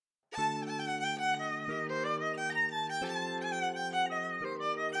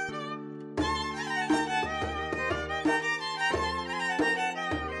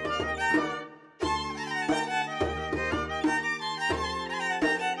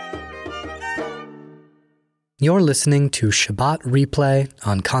You're listening to Shabbat Replay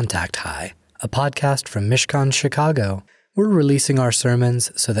on Contact High, a podcast from Mishkan, Chicago. We're releasing our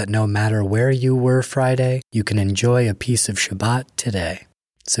sermons so that no matter where you were Friday, you can enjoy a piece of Shabbat today.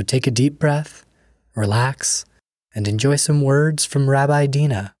 So take a deep breath, relax, and enjoy some words from Rabbi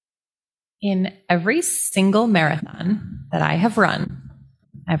Dina. In every single marathon that I have run,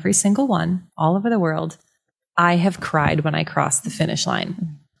 every single one, all over the world, I have cried when I crossed the finish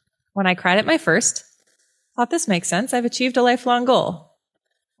line. When I cried at my first, thought this makes sense. I've achieved a lifelong goal.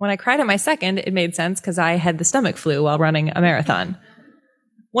 When I cried at my second, it made sense because I had the stomach flu while running a marathon.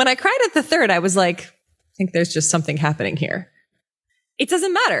 When I cried at the third, I was like, I think there's just something happening here. It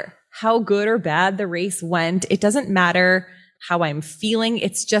doesn't matter how good or bad the race went. It doesn't matter how I'm feeling.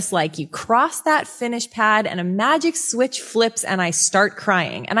 It's just like you cross that finish pad and a magic switch flips and I start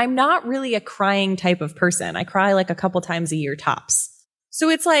crying. And I'm not really a crying type of person. I cry like a couple times a year tops. So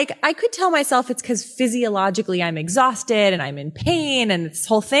it's like, I could tell myself it's because physiologically I'm exhausted and I'm in pain and this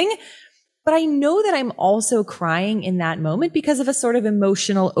whole thing. But I know that I'm also crying in that moment because of a sort of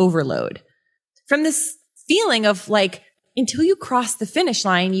emotional overload. From this feeling of like, until you cross the finish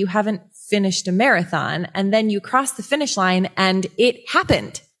line, you haven't finished a marathon. And then you cross the finish line and it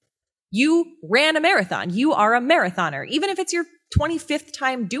happened. You ran a marathon. You are a marathoner. Even if it's your 25th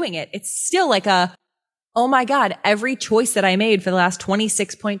time doing it, it's still like oh my God, every choice that I made for the last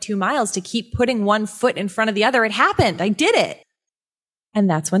 26.2 miles to keep putting one foot in front of the other, it happened. I did it. And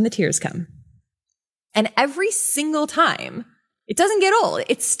that's when the tears come. And every single time, it doesn't get old.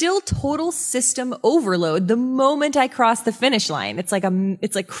 It's still total system overload the moment I cross the finish line. It's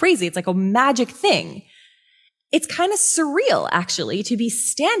like crazy. It's like a magic thing. It's kind of surreal, actually, to be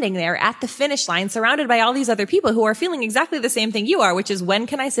standing there at the finish line surrounded by all these other people who are feeling exactly the same thing you are, which is, when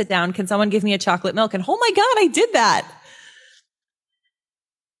can I sit down? Can someone give me a chocolate milk? And oh my God, I did that.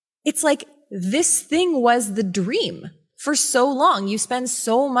 It's like this thing was the dream for so long. You spend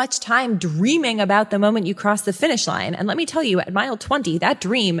so much time dreaming about the moment you cross the finish line. And let me tell you, at mile 20, that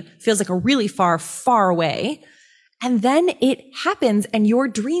dream feels like a really far, far away. And then it happens and your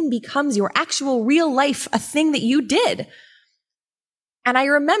dream becomes your actual real life, a thing that you did. And I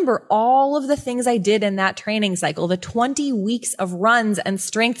remember all of the things I did in that training cycle, the 20 weeks of runs and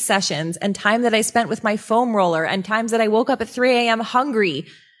strength sessions and time that I spent with my foam roller and times that I woke up at 3 a.m. hungry.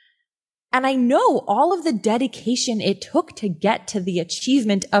 And I know all of the dedication it took to get to the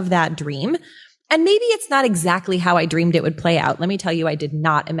achievement of that dream. And maybe it's not exactly how I dreamed it would play out. Let me tell you, I did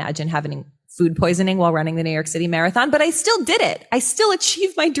not imagine having food poisoning while running the New York City Marathon, but I still did it. I still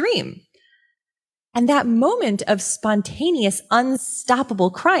achieved my dream. And that moment of spontaneous,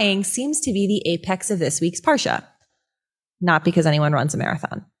 unstoppable crying seems to be the apex of this week's Parsha. Not because anyone runs a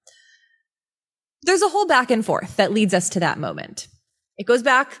marathon. There's a whole back and forth that leads us to that moment. It goes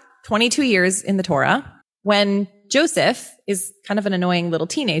back 22 years in the Torah when Joseph is kind of an annoying little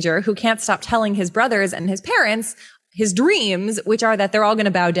teenager who can't stop telling his brothers and his parents his dreams, which are that they're all going to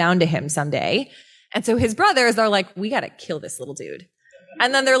bow down to him someday. And so his brothers are like, we got to kill this little dude.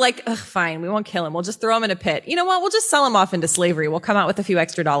 And then they're like, ugh, fine, we won't kill him. We'll just throw him in a pit. You know what? We'll just sell him off into slavery. We'll come out with a few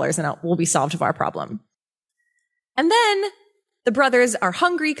extra dollars and we'll be solved of our problem. And then the brothers are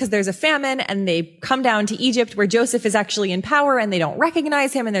hungry because there's a famine and they come down to Egypt where Joseph is actually in power and they don't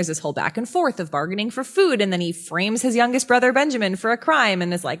recognize him. And there's this whole back and forth of bargaining for food. And then he frames his youngest brother, Benjamin, for a crime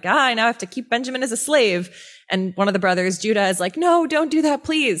and is like, I now have to keep Benjamin as a slave. And one of the brothers, Judah, is like, no, don't do that,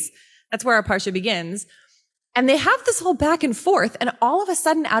 please. That's where our Parsha begins. And they have this whole back and forth. And all of a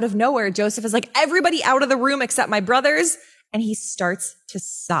sudden, out of nowhere, Joseph is like, everybody out of the room except my brothers. And he starts to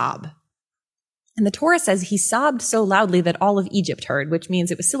sob. And the Torah says he sobbed so loudly that all of Egypt heard, which means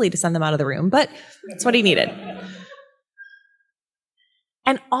it was silly to send them out of the room, but that's what he needed.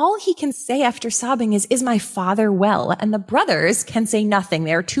 And all he can say after sobbing is my father well? And the brothers can say nothing.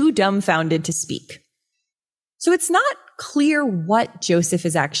 They're too dumbfounded to speak. So it's not clear what Joseph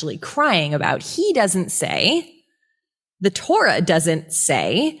is actually crying about. He doesn't say. The Torah doesn't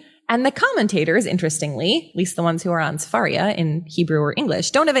say. And the commentators, interestingly, at least the ones who are on Sefaria in Hebrew or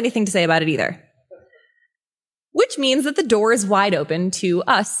English, don't have anything to say about it either. Which means that the door is wide open to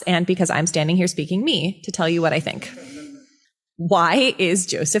us, and because I'm standing here speaking me, to tell you what I think. Why is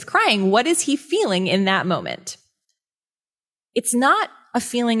Joseph crying? What is he feeling in that moment? It's not a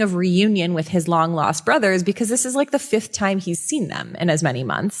feeling of reunion with his long-lost brothers, because this is like the 5th time he's seen them in as many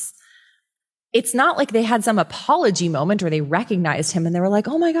months. It's not like they had some apology moment or they recognized him and they were like,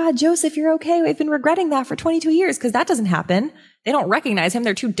 oh my God, Joseph, you're okay. We've been regretting that for 22 years, because that doesn't happen. They don't recognize him.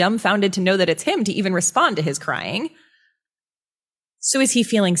 They're too dumbfounded to know that it's him to even respond to his crying. So is he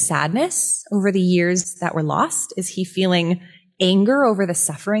feeling sadness over the years that were lost? Is he feeling anger over the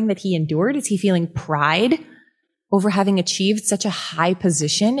suffering that he endured? Is he feeling pride over having achieved such a high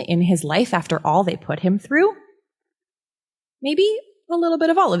position in his life after all they put him through? Maybe a little bit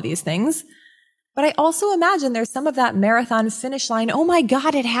of all of these things. But I also imagine there's some of that marathon finish line. Oh my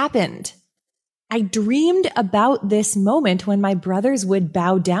God, it happened. I dreamed about this moment when my brothers would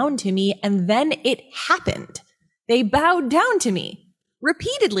bow down to me, and then it happened. They bowed down to me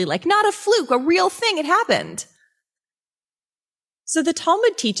repeatedly, like not a fluke, a real thing. It happened. So the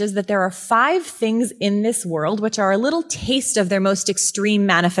Talmud teaches that there are 5 things in this world which are a little taste of their most extreme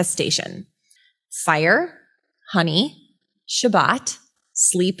manifestation: fire, honey, Shabbat,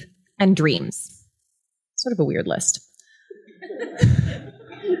 sleep, and dreams. Sort of a weird list.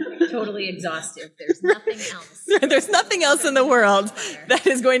 Totally exhaustive. There's nothing else. There's nothing else in the world that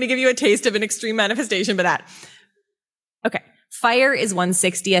is going to give you a taste of an extreme manifestation but that. Okay. Fire is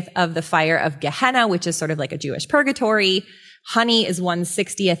 1/60th of the fire of Gehenna, which is sort of like a Jewish purgatory. Honey is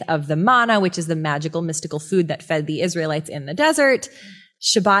 1/60th of the manna, which is the magical, mystical food that fed the Israelites in the desert.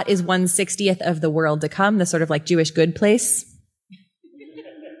 Shabbat is 1/60th of the world to come, the sort of like Jewish good place.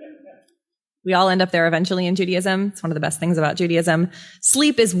 We all end up there eventually in Judaism. It's one of the best things about Judaism.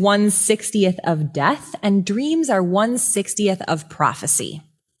 Sleep is 1/60th of death, and dreams are 1/60th of prophecy.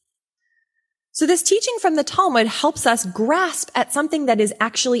 So this teaching from the Talmud helps us grasp at something that is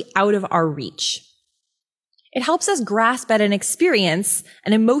actually out of our reach. It helps us grasp at an experience,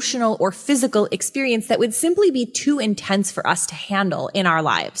 an emotional or physical experience that would simply be too intense for us to handle in our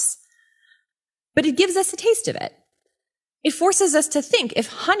lives. But it gives us a taste of it. It forces us to think, if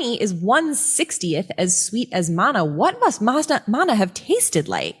honey is 1/60th as sweet as manna, what must manna have tasted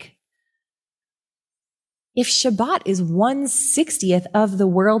like? If Shabbat is 1/60th of the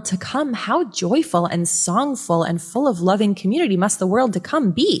world to come, how joyful and songful and full of loving community must the world to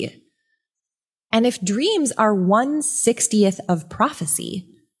come be? And if dreams are 1/60th of prophecy,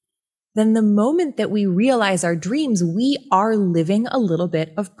 then the moment that we realize our dreams, we are living a little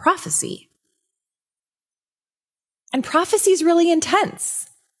bit of prophecy. And prophecy is really intense.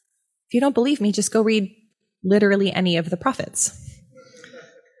 If you don't believe me, just go read literally any of the prophets.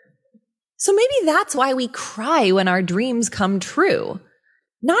 So maybe that's why we cry when our dreams come true.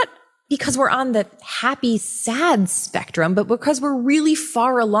 Not because we're on the happy, sad spectrum, but because we're really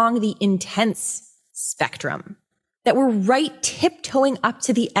far along the intense spectrum. That we're right tiptoeing up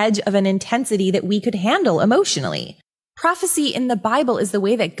to the edge of an intensity that we could handle emotionally. Prophecy in the Bible is the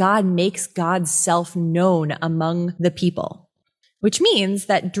way that God makes God's self known among the people, which means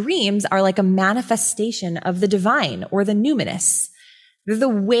that dreams are like a manifestation of the divine or the numinous. They're the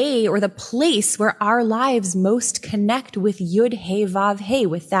way or the place where our lives most connect with Yud He Vav He,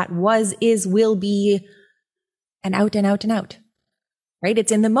 with that was, is, will be, and out and out and out. Right?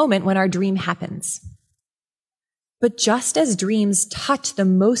 It's in the moment when our dream happens. But just as dreams touch the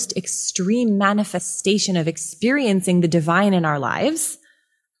most extreme manifestation of experiencing the divine in our lives,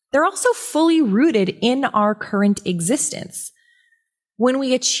 they're also fully rooted in our current existence. When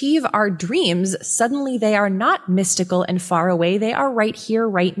we achieve our dreams, suddenly they are not mystical and far away. They are right here,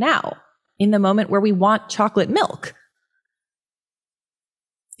 right now, in the moment where we want chocolate milk.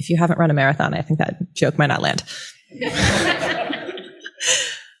 If you haven't run a marathon, I think that joke might not land.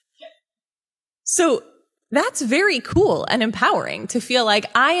 So that's very cool and empowering to feel like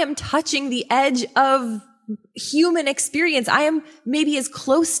I am touching the edge of human experience. I am maybe as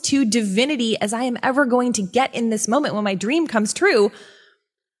close to divinity as I am ever going to get in this moment when my dream comes true.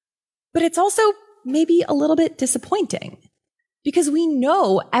 But it's also maybe a little bit disappointing because we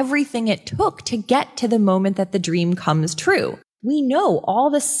know everything it took to get to the moment that the dream comes true. We know all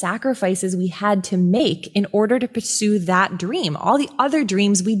the sacrifices we had to make in order to pursue that dream, all the other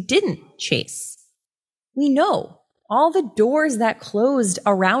dreams we didn't chase. We know all the doors that closed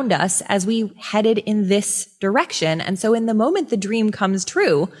around us as we headed in this direction. And so in the moment the dream comes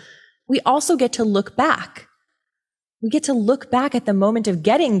true, we also get to look back. We get to look back at the moment of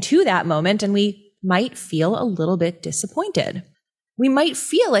getting to that moment, and we might feel a little bit disappointed. We might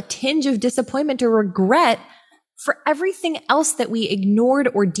feel a tinge of disappointment or regret for everything else that we ignored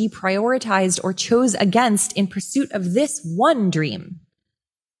or deprioritized or chose against in pursuit of this one dream.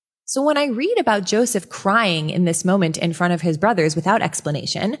 So when I read about Joseph crying in this moment in front of his brothers without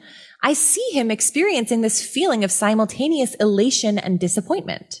explanation, I see him experiencing this feeling of simultaneous elation and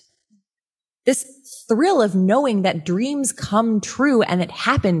disappointment. This thrill of knowing that dreams come true and it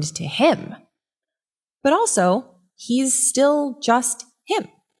happened to him. But also, he's still just him,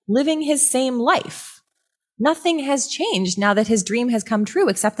 living his same life. Nothing has changed now that his dream has come true,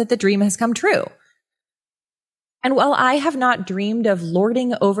 except that the dream has come true. And while I have not dreamed of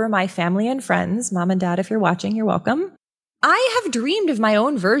lording over my family and friends, mom and dad, if you're watching, you're welcome, I have dreamed of my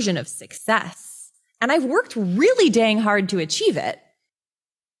own version of success And I've worked really dang hard to achieve it,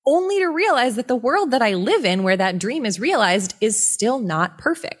 only to realize that the world that I live in where that dream is realized is still not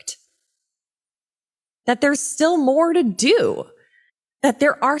perfect. That there's still more to do. That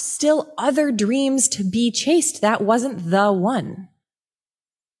there are still other dreams to be chased. That wasn't the one.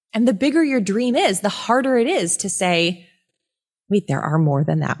 And the bigger your dream is, the harder it is to say, wait, there are more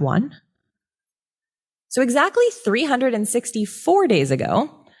than that one. So exactly 364 days ago,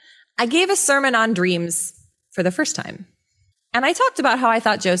 I gave a sermon on dreams for the first time. And I talked about how I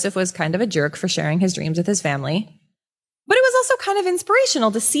thought Joseph was kind of a jerk for sharing his dreams with his family. But it was also kind of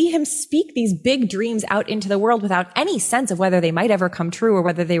inspirational to see him speak these big dreams out into the world without any sense of whether they might ever come true or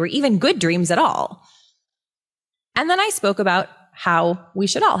whether they were even good dreams at all. And then I spoke about how we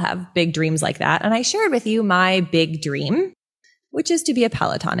should all have big dreams like that. And I shared with you my big dream, which is to be a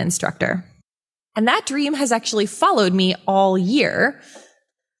Peloton instructor. And that dream has actually followed me all year.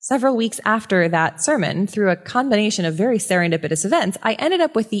 Several weeks after that sermon, through a combination of very serendipitous events, I ended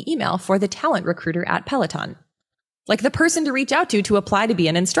up with the email for the talent recruiter at Peloton. Like the person to reach out to apply to be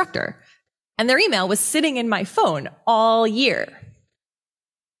an instructor. And their email was sitting in my phone all year.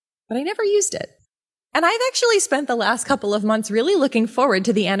 But I never used it. And I've actually spent the last couple of months really looking forward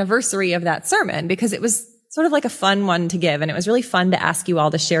to the anniversary of that sermon because it was sort of like a fun one to give. And it was really fun to ask you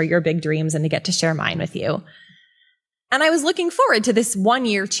all to share your big dreams and to get to share mine with you. And I was looking forward to this 1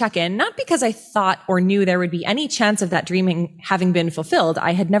 year check-in, not because I thought or knew there would be any chance of that dreaming having been fulfilled.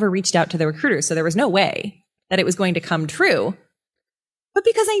 I had never reached out to the recruiter, so there was no way that it was going to come true. But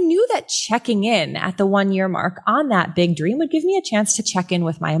because I knew that checking in at the 1 year mark on that big dream would give me a chance to check in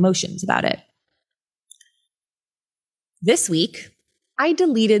with my emotions about it. This week, I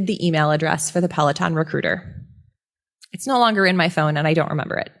deleted the email address for the Peloton recruiter. It's no longer in my phone and I don't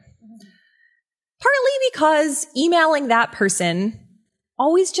remember it. Partly because emailing that person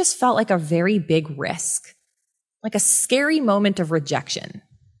always just felt like a very big risk, like a scary moment of rejection,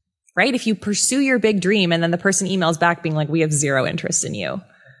 right? If you pursue your big dream and then the person emails back being like, we have zero interest in you.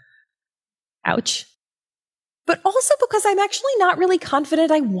 Ouch. But also because I'm actually not really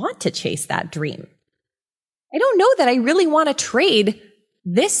confident I want to chase that dream. I don't know that I really want to trade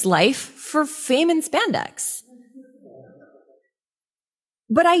this life for fame and spandex.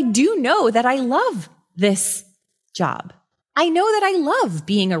 But I do know that I love this job. I know that I love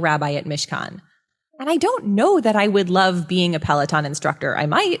being a rabbi at Mishkan. And I don't know that I would love being a Peloton instructor. I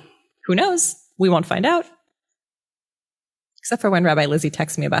might. Who knows? We won't find out. Except for when Rabbi Lizzie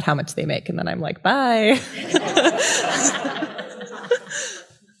texts me about how much they make. And then I'm like, bye.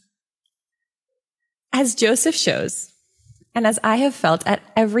 As Joseph shows, and as I have felt at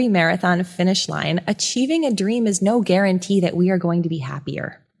every marathon finish line, achieving a dream is no guarantee that we are going to be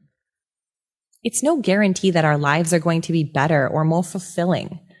happier. It's no guarantee that our lives are going to be better or more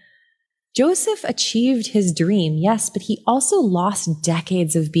fulfilling. Joseph achieved his dream, yes, but he also lost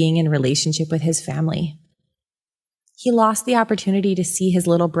decades of being in relationship with his family. He lost the opportunity to see his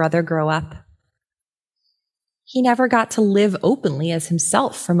little brother grow up. He never got to live openly as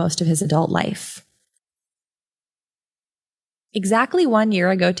himself for most of his adult life. Exactly 1 year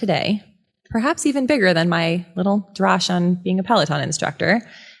ago today, perhaps even bigger than my little drosh on being a Peloton instructor,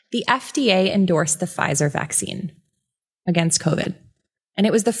 the FDA endorsed the Pfizer vaccine against COVID. And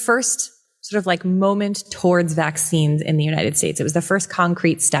it was the first sort of like moment towards vaccines in the United States. It was the first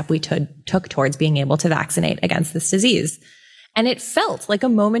concrete step we took towards being able to vaccinate against this disease. And it felt like a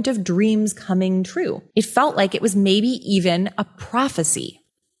moment of dreams coming true. It felt like it was maybe even a prophecy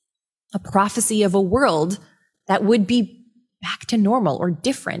of a world that would be back to normal or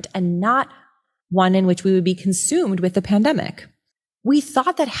different and not one in which we would be consumed with the pandemic. We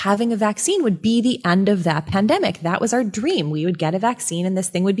thought that having a vaccine would be the end of that pandemic. That was our dream. We would get a vaccine and this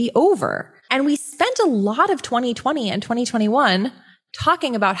thing would be over. And we spent a lot of 2020 and 2021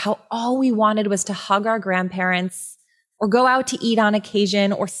 talking about how all we wanted was to hug our grandparents or go out to eat on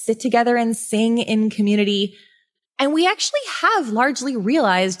occasion or sit together and sing in community. And we actually have largely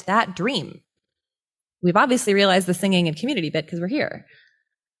realized that dream. We've obviously realized the singing and community bit because we're here.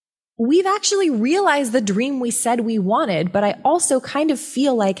 We've actually realized the dream we said we wanted, but I also kind of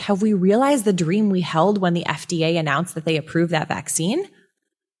feel like, have we realized the dream we held when the FDA announced that they approved that vaccine?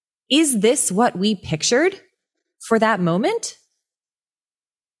 Is this what we pictured for that moment?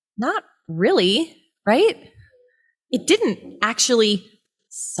 Not really, right? It didn't actually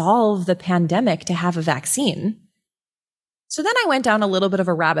solve the pandemic to have a vaccine. So then I went down a little bit of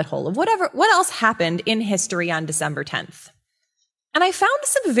a rabbit hole of what else happened in history on December 10th. And I found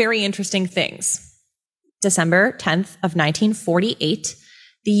some very interesting things. December 10th of 1948,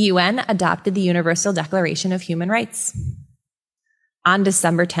 the UN adopted the Universal Declaration of Human Rights. On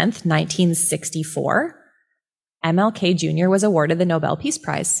December 10th, 1964, MLK Jr. was awarded the Nobel Peace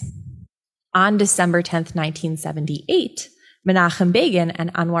Prize. On December 10th, 1978, Menachem Begin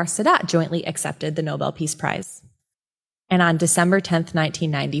and Anwar Sadat jointly accepted the Nobel Peace Prize. And on December 10th,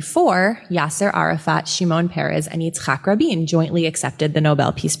 1994, Yasser Arafat, Shimon Peres, and Yitzhak Rabin jointly accepted the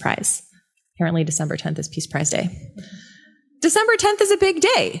Nobel Peace Prize. Apparently December 10th is Peace Prize Day. December 10th is a big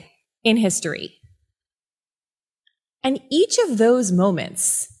day in history. And each of those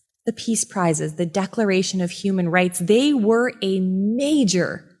moments, the Peace Prizes, the Declaration of Human Rights, they were a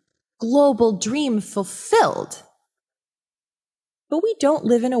major global dream fulfilled. But we don't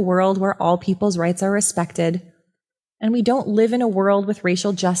live in a world where all people's rights are respected. And we don't live in a world with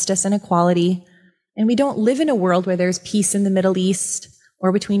racial justice and equality. And we don't live in a world where there's peace in the Middle East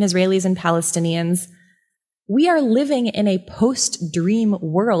or between Israelis and Palestinians. We are living in a post-dream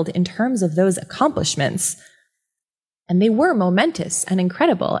world in terms of those accomplishments. And they were momentous and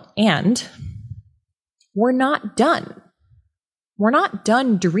incredible. And we're not done. We're not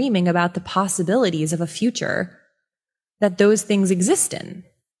done dreaming about the possibilities of a future that those things exist in.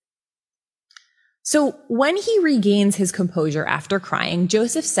 So when he regains his composure after crying,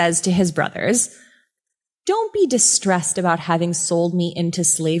 Joseph says to his brothers, "Don't be distressed about having sold me into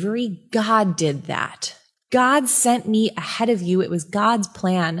slavery. God did that. God sent me ahead of you. It was God's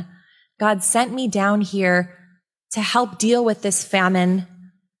plan. God sent me down here to help deal with this famine,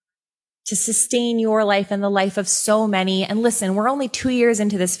 to sustain your life and the life of so many. And listen, we're only 2 years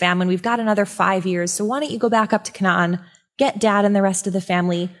into this famine. We've got another 5 years. So why don't you go back up to Canaan, get dad and the rest of the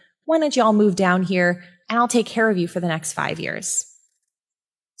family. Why don't you all move down here and I'll take care of you for the next 5 years."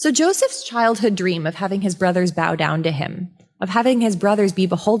 So Joseph's childhood dream of having his brothers bow down to him, of having his brothers be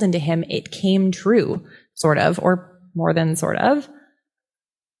beholden to him, it came true, sort of, or more than sort of.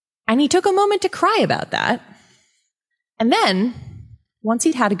 And he took a moment to cry about that. And then, once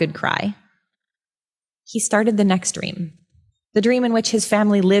he'd had a good cry, he started the next dream, the dream in which his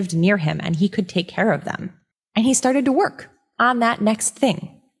family lived near him and he could take care of them. And he started to work on that next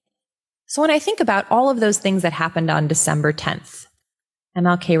thing. So when I think about all of those things that happened on December 10th,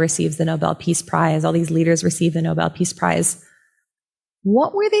 MLK receives the Nobel Peace Prize, all these leaders receive the Nobel Peace Prize,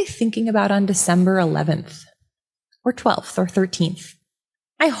 what were they thinking about on December 11th or 12th or 13th?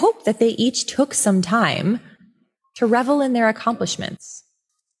 I hope that they each took some time to revel in their accomplishments,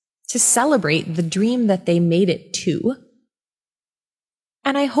 to celebrate the dream that they made it to.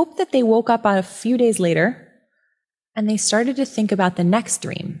 And I hope that they woke up a few days later and they started to think about the next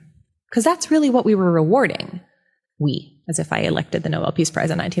dream, because that's really what we were rewarding. We, as if I elected the Nobel Peace Prize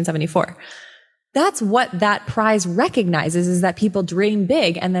in 1974. That's what that prize recognizes, is that people dream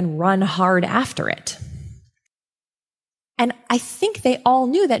big and then run hard after it. And I think they all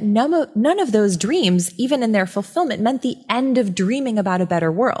knew that none of those dreams, even in their fulfillment, meant the end of dreaming about a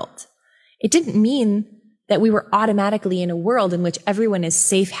better world. It didn't mean that we were automatically in a world in which everyone is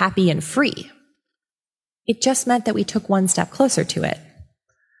safe, happy, and free. It just meant that we took one step closer to it.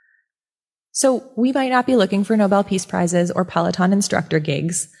 So we might not be looking for Nobel Peace Prizes or Peloton instructor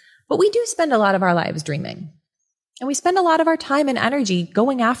gigs, but we do spend a lot of our lives dreaming. And we spend a lot of our time and energy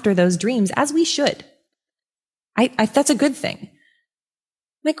going after those dreams, as we should. That's a good thing.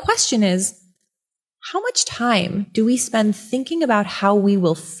 My question is, how much time do we spend thinking about how we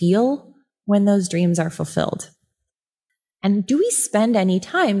will feel when those dreams are fulfilled? And do we spend any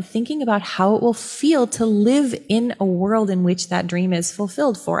time thinking about how it will feel to live in a world in which that dream is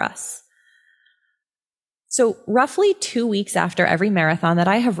fulfilled for us? So roughly 2 weeks after every marathon that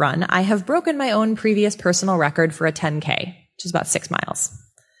I have run, I have broken my own previous personal record for a 10K, which is about 6 miles.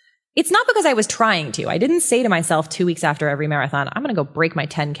 It's not because I was trying to. I didn't say to myself 2 weeks after every marathon, I'm going to go break my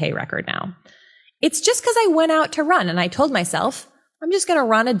 10K record now. It's just because I went out to run and I told myself, I'm just going to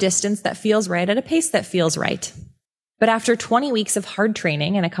run a distance that feels right at a pace that feels right. But after 20 weeks of hard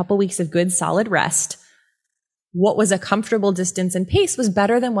training and a couple weeks of good solid rest, what was a comfortable distance and pace was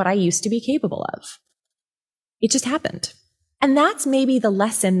better than what I used to be capable of. It just happened. And that's maybe the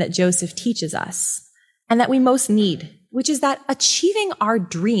lesson that Joseph teaches us and that we most need, which is that achieving our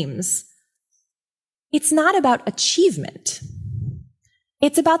dreams, it's not about achievement.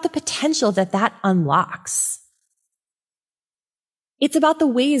 It's about the potential that unlocks. It's about the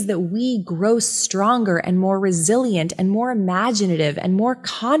ways that we grow stronger and more resilient and more imaginative and more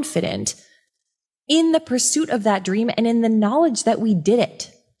confident in the pursuit of that dream and in the knowledge that we did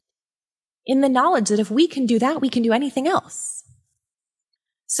it. In the knowledge that if we can do that, we can do anything else.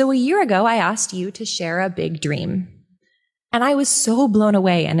 So a year ago, I asked you to share a big dream. And I was so blown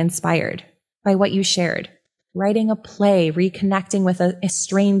away and inspired by what you shared. Writing a play, reconnecting with an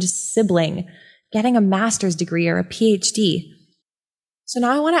estranged sibling, getting a master's degree or a PhD. So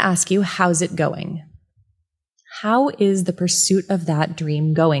now I want to ask you, how's it going? How is the pursuit of that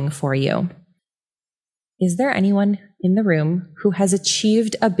dream going for you? Is there anyone in the room who has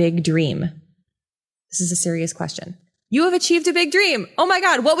achieved a big dream? This is a serious question. You have achieved a big dream. Oh my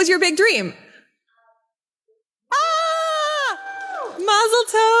God, what was your big dream? Mazel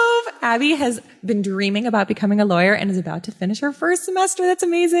tov! Abby has been dreaming about becoming a lawyer and is about to finish her first semester. That's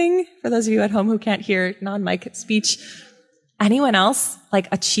amazing. For those of you at home who can't hear non-mic speech, anyone else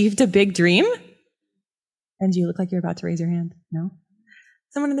achieved a big dream? And you look like you're about to raise your hand. No?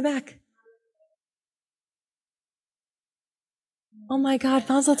 Someone in the back. Oh my God,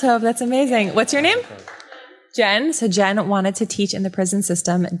 Mazel tov. That's amazing. What's your name? Jen. So Jen wanted to teach in the prison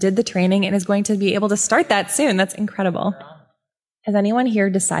system, did the training, and is going to be able to start that soon. That's incredible. Has anyone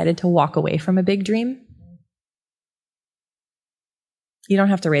here decided to walk away from a big dream? You don't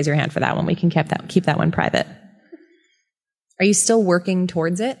have to raise your hand for that one. We can keep that one private. Are you still working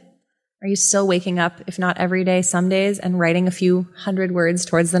towards it? Are you still waking up, if not every day, some days, and writing a few hundred words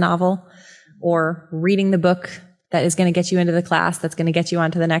towards the novel? Or reading the book that is going to get you into the class, that's going to get you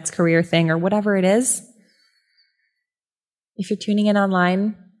onto the next career thing, or whatever it is? If you're tuning in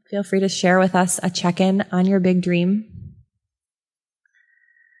online, feel free to share with us a check-in on your big dream.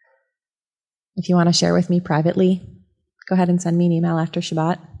 If you want to share with me privately, go ahead and send me an email after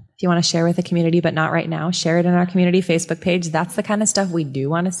Shabbat. If you want to share with the community, but not right now, share it in our community Facebook page. That's the kind of stuff we do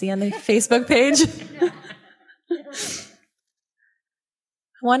want to see on the Facebook page. I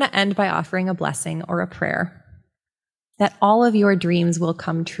want to end by offering a blessing or a prayer that all of your dreams will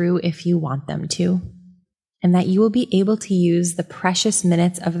come true if you want them to, and that you will be able to use the precious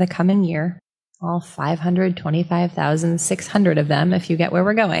minutes of the coming year, all 525,600 of them if you get where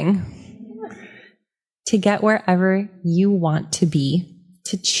we're going, to get wherever you want to be,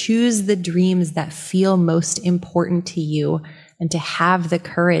 to choose the dreams that feel most important to you, and to have the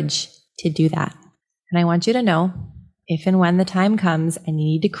courage to do that. And I want you to know, if and when the time comes and you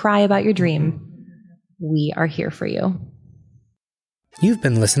need to cry about your dream, we are here for you. You've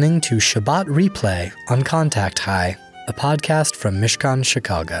been listening to Shabbat Replay on Contact High, a podcast from Mishkan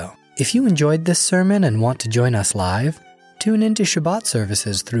Chicago. If you enjoyed this sermon and want to join us live, tune into Shabbat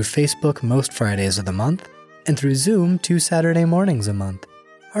services through Facebook most Fridays of the month and through Zoom 2 Saturday mornings a month.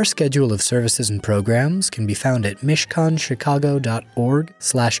 Our schedule of services and programs can be found at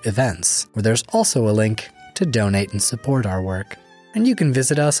mishkanchicago.org/events, where there's also a link to donate and support our work. And you can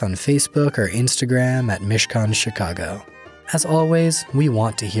visit us on Facebook or Instagram at Mishkan Chicago. As always, we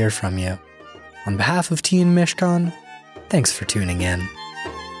want to hear from you. On behalf of Team Mishkan, thanks for tuning in.